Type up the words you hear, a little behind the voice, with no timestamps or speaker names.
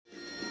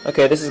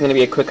Okay, this is going to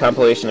be a quick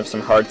compilation of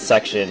some hard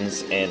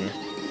sections in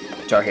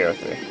Guitar Hero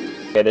 3.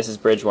 Okay, this is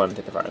Bridge 1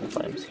 through the Fire and the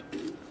Flames.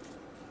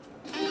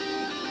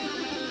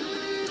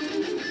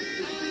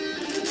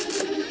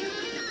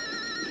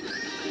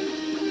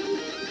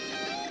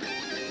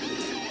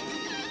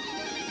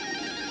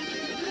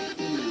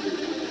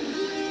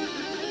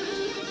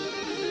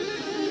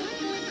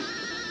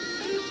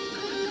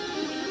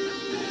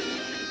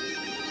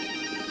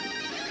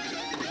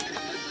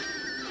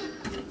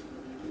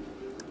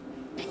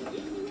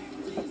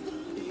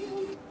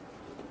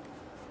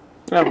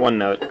 I have one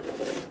note.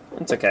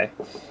 It's okay.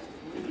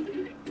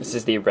 This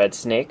is the Red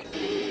Snake.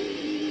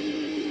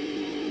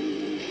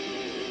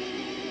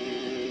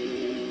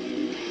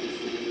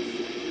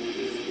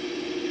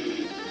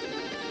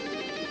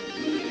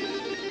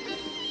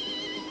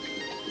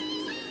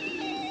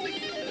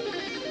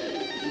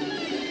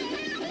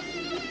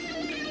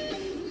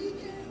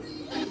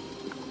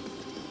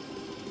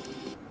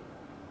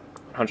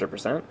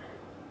 %.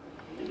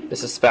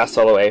 This is Fast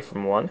Solo A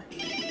from 1.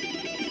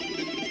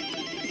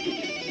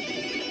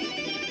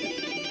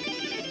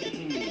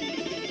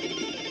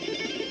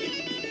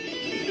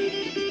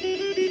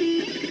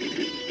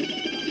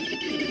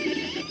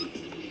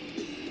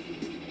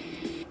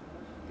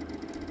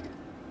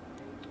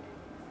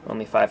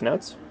 Only 5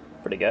 notes.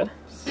 Pretty good.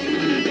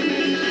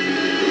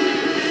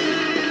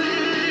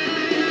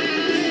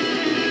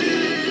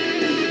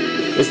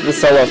 This is the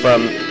solo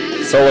from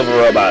Soul of a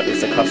Robot.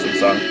 It's a custom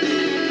song.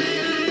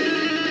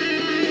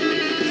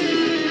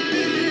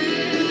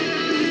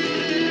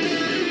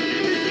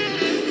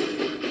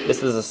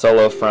 This is a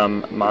solo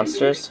from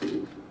Monsters.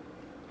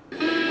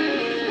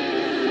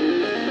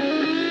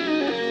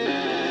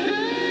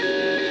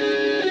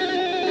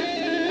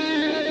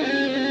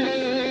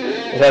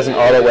 It has an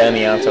auto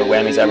whammy on, so it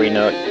whammies every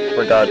note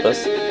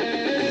regardless.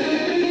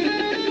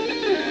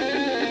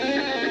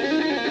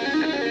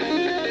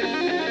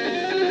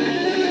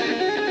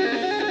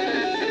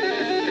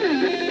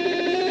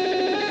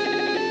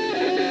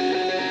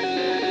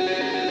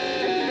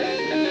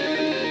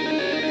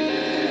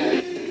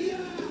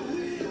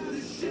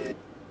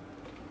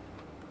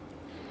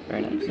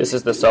 Very nice. This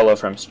is the solo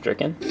from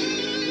Stricken.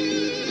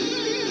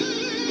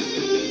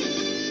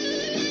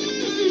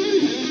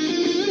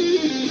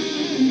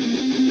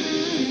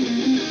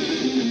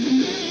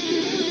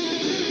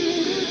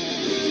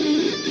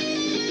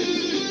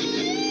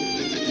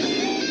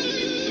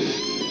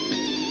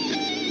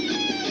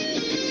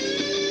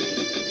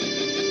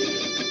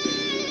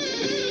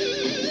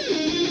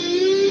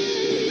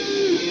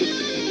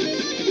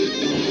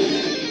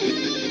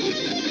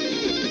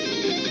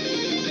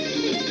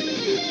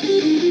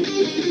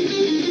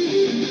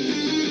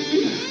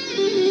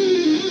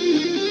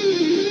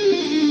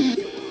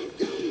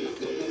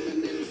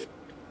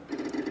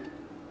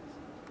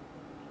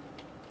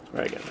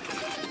 Very good.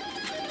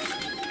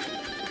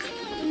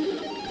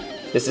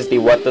 This is the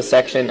What the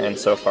section and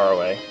So Far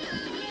Away,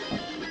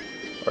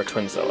 or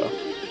twin solo.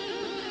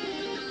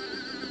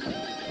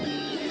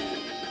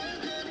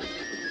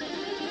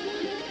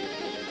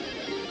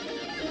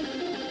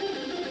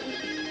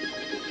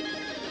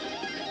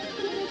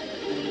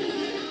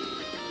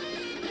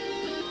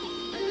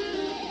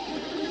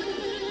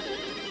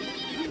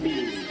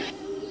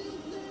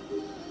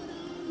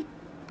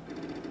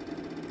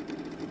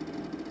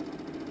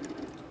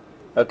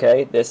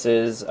 Okay, this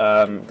is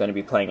going to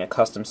be playing a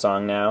custom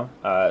song now,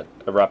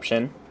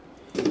 Eruption.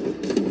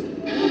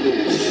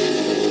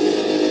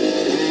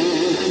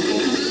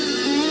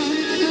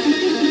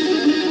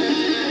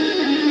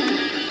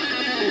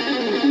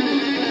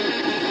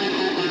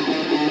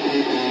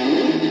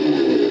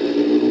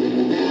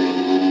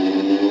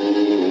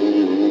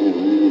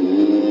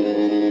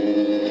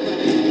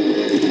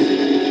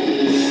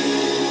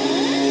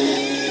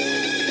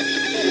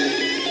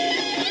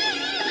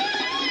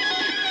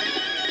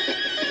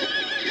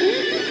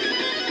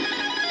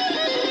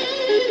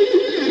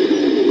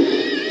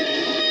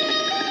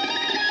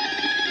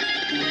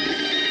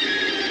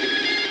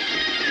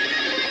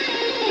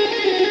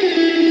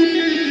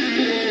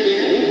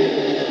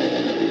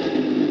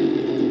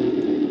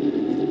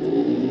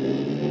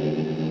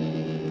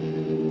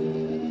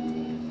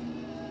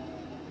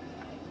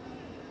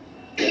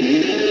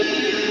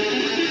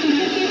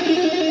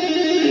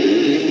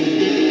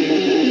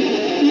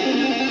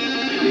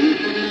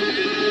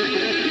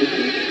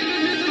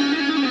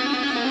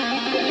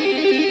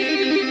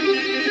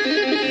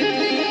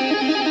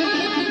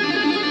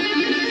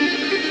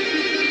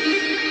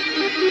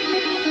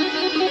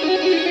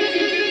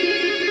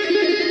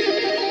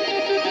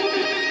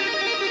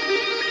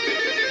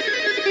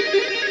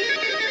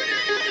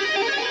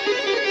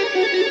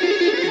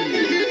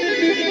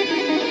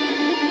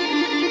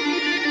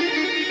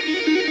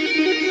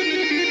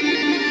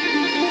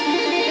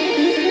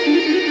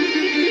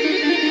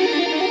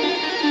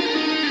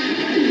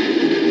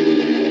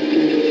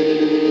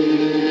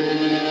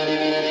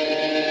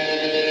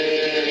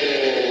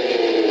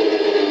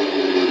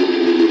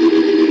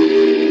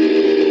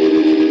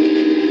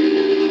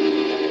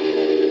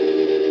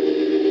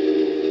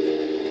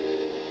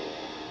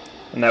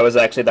 And that was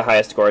actually the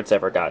highest score it's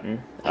ever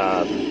gotten.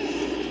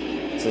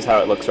 This is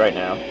how it looks right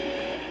now.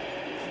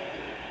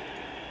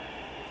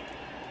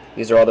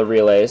 These are all the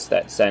relays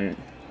that send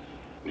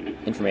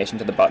information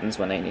to the buttons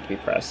when they need to be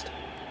pressed.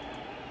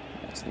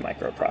 That's the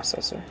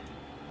microprocessor.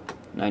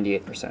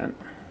 98%.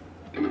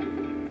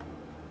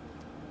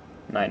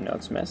 9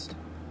 notes missed.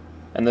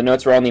 And the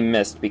notes were only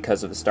missed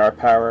because of the star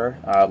power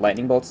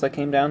lightning bolts that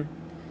came down.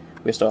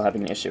 We're still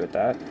having an issue with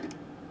that.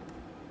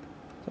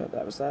 So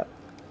that was that.